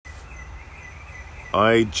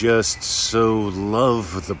I just so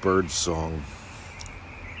love the bird song.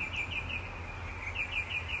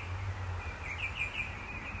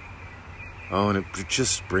 Oh, and it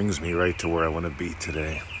just brings me right to where I want to be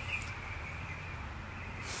today.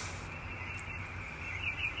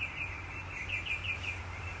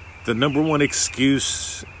 The number one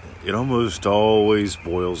excuse, it almost always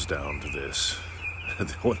boils down to this.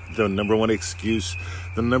 The number one excuse,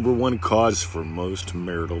 the number one cause for most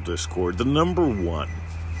marital discord, the number one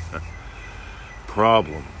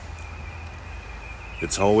problem,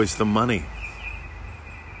 it's always the money.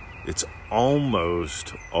 It's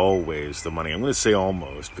almost always the money. I'm going to say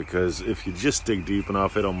almost because if you just dig deep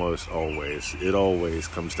enough, it always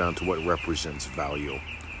comes down to what represents value.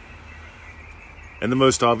 And the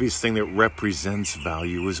most obvious thing that represents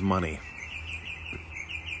value is money.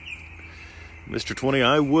 Mr. 20,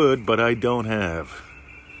 I would, but I don't have.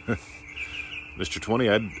 Mr. 20,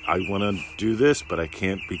 I want to do this, but I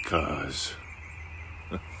can't because.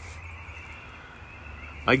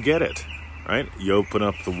 I get it, right? You open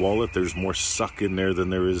up the wallet, there's more suck in there than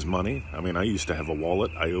there is money. I mean, I used to have a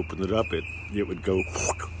wallet. I opened it up, it would go,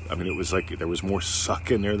 I mean, it was like there was more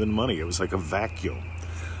suck in there than money. It was like a vacuum.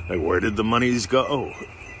 Like, where did the monies go?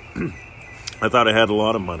 I thought I had a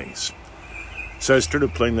lot of monies. So I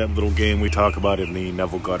started playing that little game we talk about in the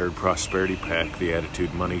Neville Goddard Prosperity Pack, the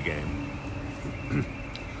Attitude Money game.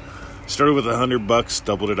 Started with $100,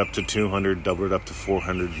 doubled it up to $200, doubled it up to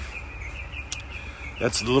 $400.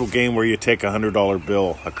 That's the little game where you take a $100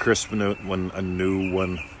 bill, a crisp one, a new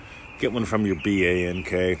one, get one from your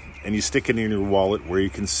BANK, and you stick it in your wallet where you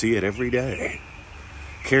can see it every day.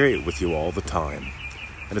 Carry it with you all the time.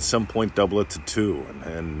 And at some point, double it to 2,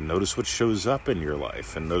 and notice what shows up in your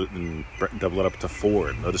life. And double it up to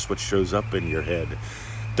 4, and notice what shows up in your head.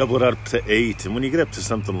 Double it up to 8, and when you get up to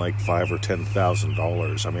something like $5,000 or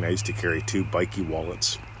 $10,000, I mean, I used to carry 2 bikey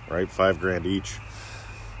wallets, right? $5,000 each.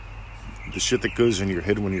 The shit that goes in your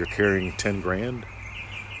head when you're carrying $10,000,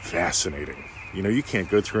 fascinating. You know, you can't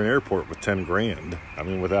go through an airport with $10,000. I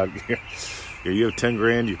mean, without you have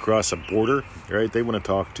 $10,000, you cross a border, right? They want to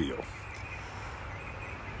talk to you.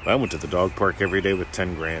 I went to the dog park every day with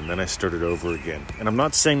 $10,000. Then I started over again. And I'm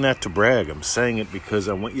not saying that to brag. I'm saying it because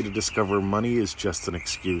I want you to discover money is just an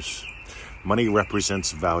excuse. Money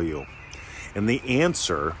represents value. And the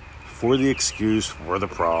answer for the excuse, for the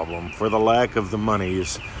problem, for the lack of the money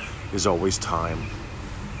is always time.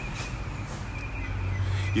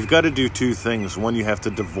 You've got to do 2 things. One, you have to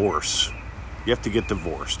divorce. You have to get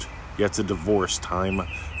divorced. You have to divorce time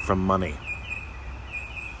from money.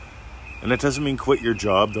 And that doesn't mean quit your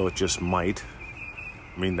job, though it just might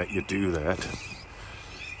mean that you do that.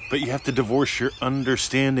 But you have to divorce your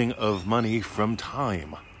understanding of money from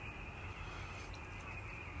time.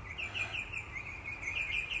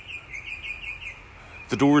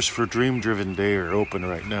 The doors for Dream Driven Day are open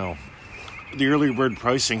right now. The early bird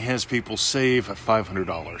pricing has people save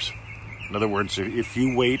 $500. In other words, if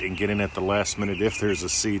you wait and get in at the last minute, if there's a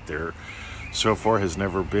seat there, so far has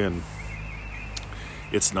never been,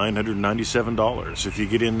 it's $997. If you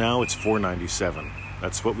get in now, it's $497.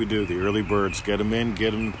 That's what we do. The early birds, get them in,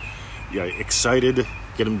 get them excited,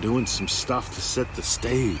 get them doing some stuff to set the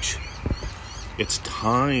stage. It's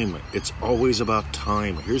time. It's always about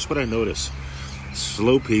time. Here's what I notice.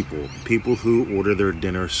 Slow people who order their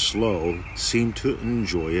dinner slow, seem to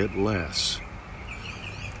enjoy it less.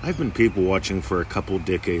 I've been people watching for a couple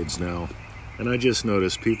decades now. And I just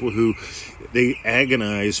noticed people who, they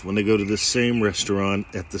agonize when they go to the same restaurant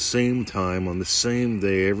at the same time on the same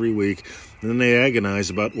day every week. And then they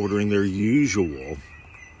agonize about ordering their usual.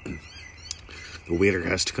 The waiter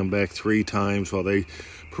has to come back 3 times while they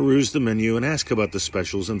peruse the menu and ask about the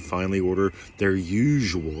specials and finally order their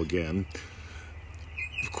usual again.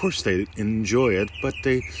 Of course they enjoy it, but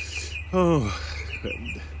they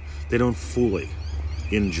don't fully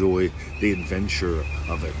enjoy the adventure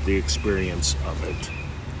of it, the experience of it.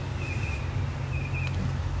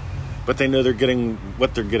 But they know they're getting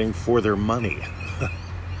what they're getting for their money.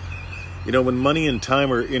 You know, when money and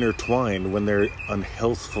time are intertwined, when they're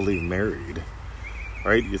unhealthfully married,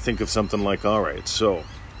 right? You think of something like, all right, so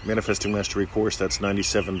Manifesting Mastery course, that's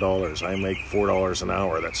 $97. I make $4 an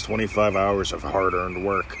hour. That's 25 hours of hard-earned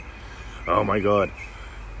work. Oh my God.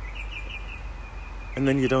 And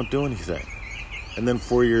then you don't do anything. And then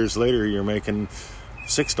 4 years later, you're making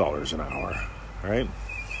 $6 an hour, right?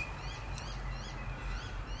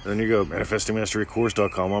 Then you go,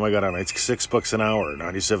 ManifestingMasteryCourse.com. Oh my God, I make $6 an hour.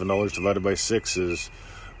 $97 divided by 6 is,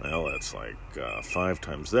 well, that's like 5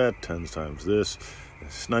 times that, 10 times this.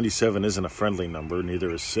 97 isn't a friendly number, neither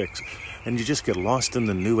is 6. And you just get lost in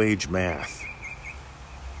the new age math.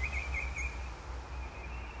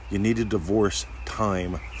 You need to divorce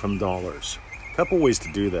time from dollars. A couple ways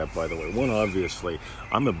to do that, by the way. One, obviously,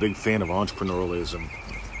 I'm a big fan of entrepreneurialism.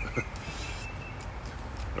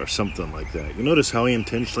 Or something like that. You notice how I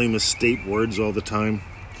intentionally misstate words all the time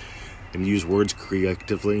and use words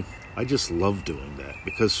creatively? I just love doing that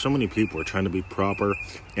because so many people are trying to be proper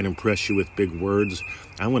and impress you with big words.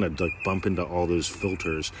 I want to bump into all those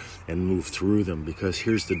filters and move through them, because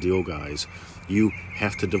here's the deal, guys. You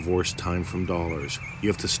have to divorce time from dollars. You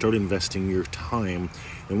have to start investing your time,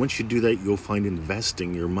 and once you do that, you'll find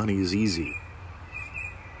investing your money is easy.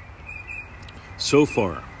 So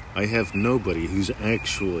far, I have nobody who's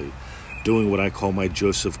actually doing what I call my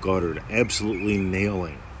Joseph Goddard, absolutely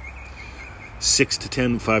nailing 6 to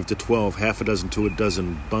 10, 5 to 12, half a dozen to a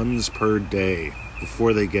dozen buns per day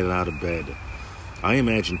before they get out of bed. I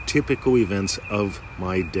imagine typical events of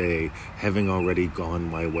my day having already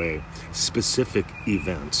gone my way. Specific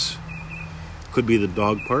events. Could be the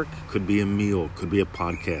dog park, could be a meal, could be a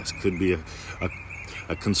podcast, could be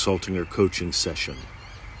a consulting or coaching session.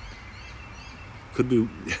 Could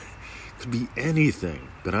be anything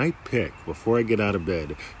that I pick before I get out of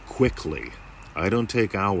bed quickly. I don't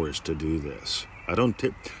take hours to do this. I don't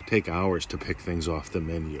take hours to pick things off the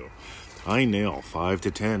menu. I nail 5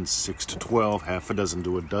 to 10, 6 to 12, half a dozen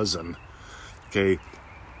to a dozen. Okay,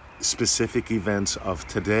 specific events of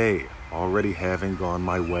today already having gone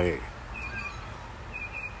my way.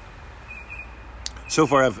 So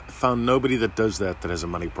far, I've found nobody that does that has a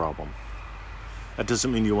money problem. That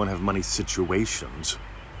doesn't mean you won't have money situations.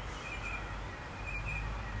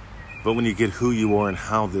 But when you get who you are and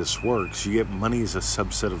how this works, you get money as a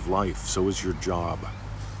subset of life. So is your job.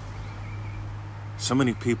 So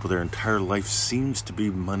many people, their entire life seems to be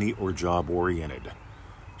money or job oriented.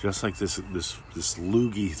 Just like this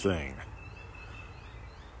loogie thing.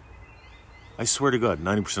 I swear to God,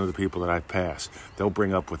 90% of the people that I pass, they'll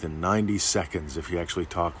bring up within 90 seconds, if you actually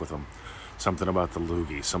talk with them, something about the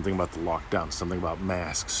loogie, something about the lockdown, something about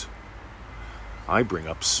masks. I bring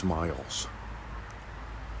up smiles.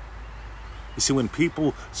 You see, when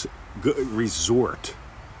people resort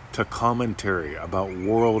to commentary about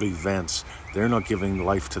world events, they're not giving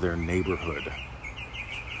life to their neighborhood.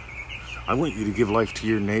 I want you to give life to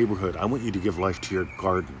your neighborhood. I want you to give life to your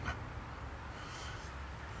garden.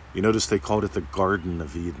 You notice they called it the Garden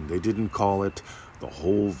of Eden. They didn't call it the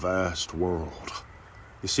whole vast world.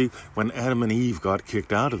 You see, when Adam and Eve got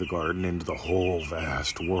kicked out of the garden into the whole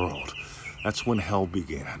vast world, that's when hell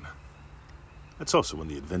began. That's also when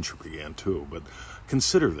the adventure began too, but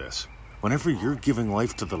consider this. Whenever you're giving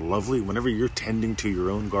life to the lovely, whenever you're tending to your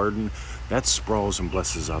own garden, that sprawls and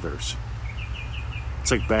blesses others. It's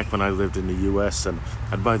like back when I lived in the U.S. and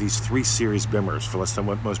I'd buy these 3 Series Bimmers for less than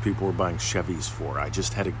what most people were buying Chevys for. I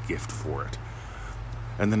just had a gift for it.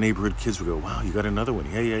 And the neighborhood kids would go, wow, you got another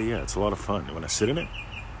one? Yeah, it's a lot of fun. You want to sit in it?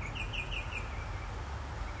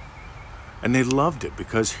 And they loved it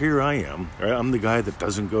because here I am. Right? I'm the guy that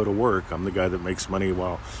doesn't go to work. I'm the guy that makes money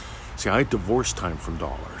while... See, I divorce time from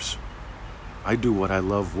dollars. I do what I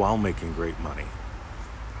love while making great money.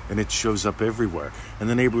 And it shows up everywhere. And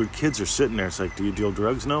the neighborhood kids are sitting there. It's like, do you deal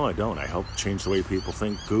drugs? No, I don't. I help change the way people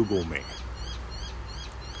think. Google me.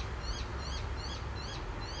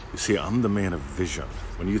 You see, I'm the man of vision.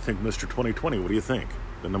 When you think Mr. 2020, what do you think?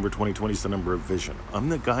 The number 2020 is the number of vision. I'm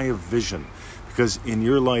the guy of vision. Because in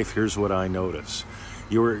your life, here's what I notice.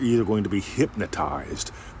 You're either going to be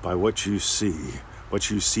hypnotized by what you see. What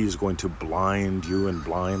you see is going to blind you and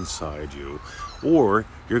blindside you. Or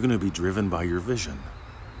you're going to be driven by your vision.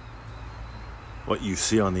 What you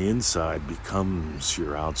see on the inside becomes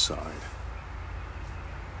your outside.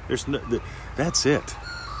 That's it.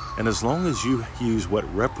 And as long as you use what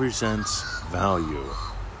represents value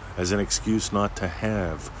as an excuse not to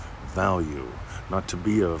have value, not to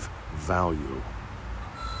be of value,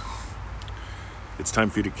 it's time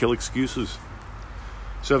for you to kill excuses.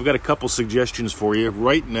 So I've got a couple suggestions for you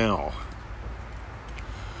right now.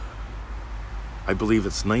 I believe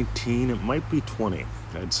it's 19, it might be 20.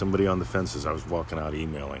 I had somebody on the fence as I was walking out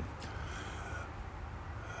emailing.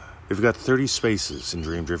 They've got 30 spaces in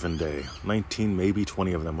Dream Driven Day. 19, maybe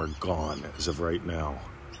 20 of them are gone as of right now.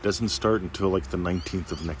 It doesn't start until like the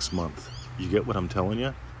 19th of next month. You get what I'm telling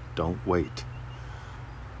you? Don't wait.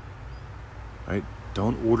 Right?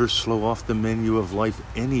 Don't order slow off the menu of life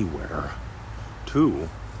anywhere. 2,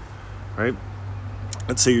 right?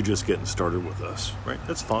 Let's say you're just getting started with us, right?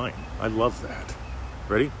 That's fine. I love that.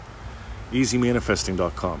 Ready?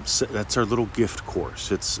 EasyManifesting.com. That's our little gift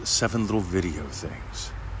course. It's 7 little video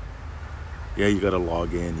things. Yeah, you got to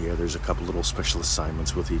log in. Yeah, there's a couple little special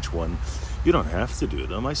assignments with each one. You don't have to do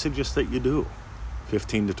them. I suggest that you do.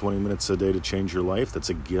 15 to 20 minutes a day to change your life. That's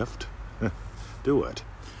a gift. Do it.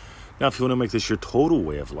 Now, if you want to make this your total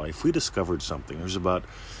way of life, we discovered something.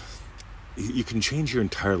 You can change your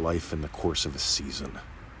entire life in the course of a season.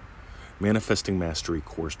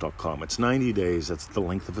 ManifestingMasteryCourse.com. It's 90 days. That's the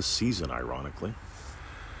length of a season, ironically.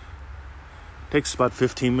 Takes about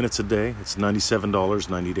 15 minutes a day. It's $97,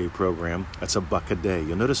 90-day program. That's $1 a day.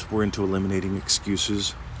 You'll notice we're into eliminating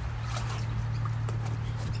excuses.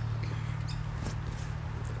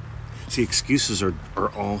 See, excuses are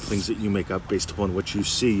all things that you make up based upon what you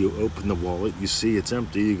see. You open the wallet, you see it's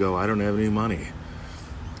empty, you go, I don't have any money.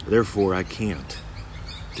 Therefore, I can't.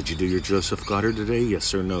 Did you do your Joseph Goddard today?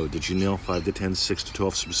 Yes or no? Did you nail 5 to 10, 6 to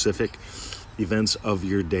 12 specific events of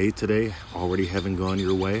your day today already having gone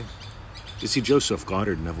your way? You see, Joseph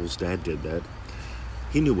Goddard, Neville's dad, did that.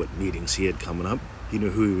 He knew what meetings he had coming up. He knew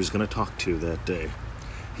who he was going to talk to that day.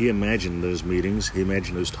 He imagined those meetings. He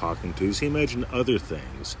imagined those talking tos. He imagined other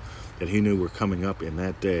things that he knew were coming up in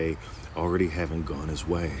that day already having gone his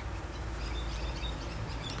way.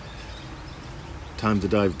 Time to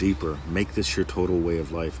dive deeper. Make this your total way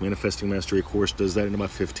of life. Manifesting Mastery course does that in about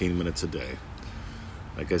 15 minutes a day.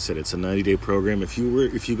 Like I said, it's a 90-day program. If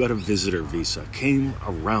you got a visitor visa, came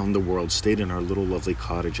around the world, stayed in our little lovely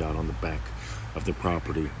cottage out on the back of the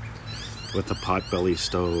property with the potbelly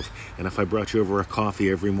stove, and if I brought you over a coffee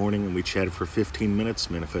every morning and we chatted for 15 minutes,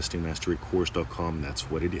 ManifestingMasteryCourse.com, that's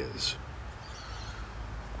what it is.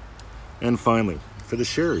 And finally, for the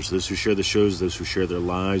sharers, those who share the shows, those who share their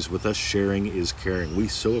lives with us, sharing is caring. We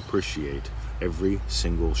so appreciate every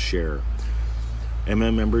single share.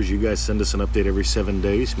 MM members, you guys send us an update every 7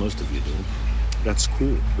 days. Most of you do. That's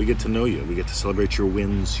cool. We get to know you. We get to celebrate your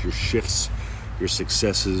wins, your shifts, your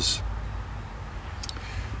successes.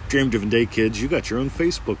 Dream Driven Day Kids, you got your own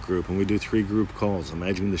Facebook group, and we do 3 group calls.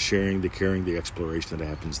 Imagine the sharing, the caring, the exploration that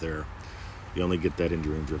happens there. You only get that in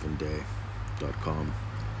DreamDrivenDay.com.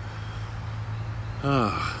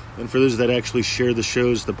 And for those that actually share the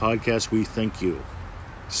shows, the podcast, we thank you.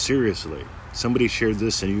 Seriously. Somebody shared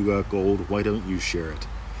this and you got gold. Why don't you share it?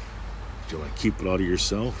 Do you want to keep it all to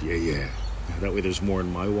yourself? Yeah. That way there's more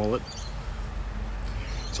in my wallet.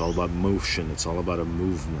 It's all about motion. It's all about a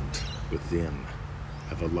movement within.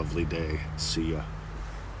 Have a lovely day. See ya.